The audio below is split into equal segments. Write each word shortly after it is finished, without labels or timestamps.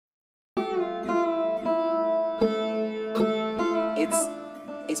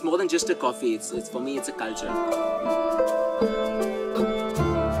It's more than just a coffee. It's for me, it's a culture.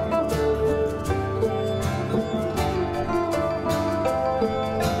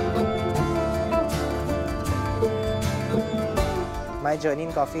 My journey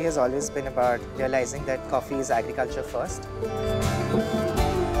in coffee has always been about realizing that coffee is agriculture first.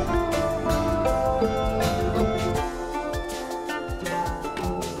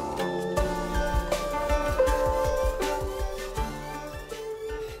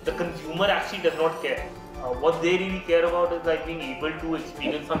 The consumer actually does not care. What they really care about is like being able to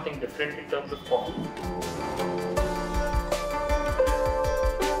experience something different in terms of coffee.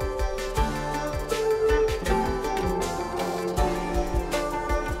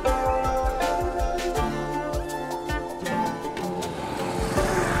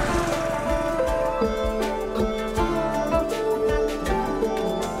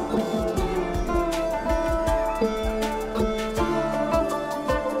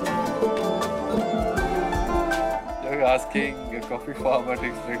 You're asking a coffee farmer to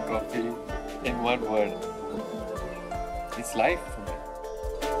explain coffee in one word. It's life for me.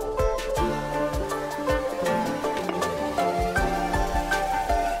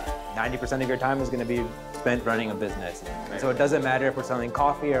 90% of your time is going to be spent running a business. So it doesn't matter if we're selling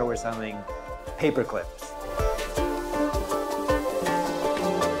coffee or we're selling paper clips.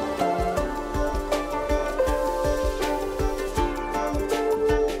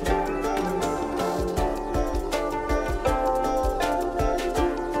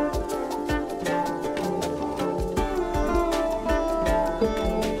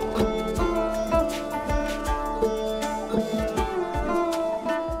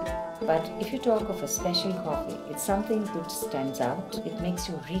 But if you talk of a special coffee, it's something that stands out. It makes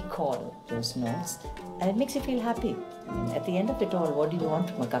you recall those notes and it makes you feel happy. I mean, at the end of it all, what do you want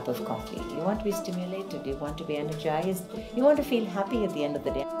from a cup of coffee? You want to be stimulated, you want to be energized, you want to feel happy at the end of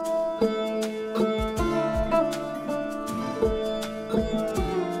the day.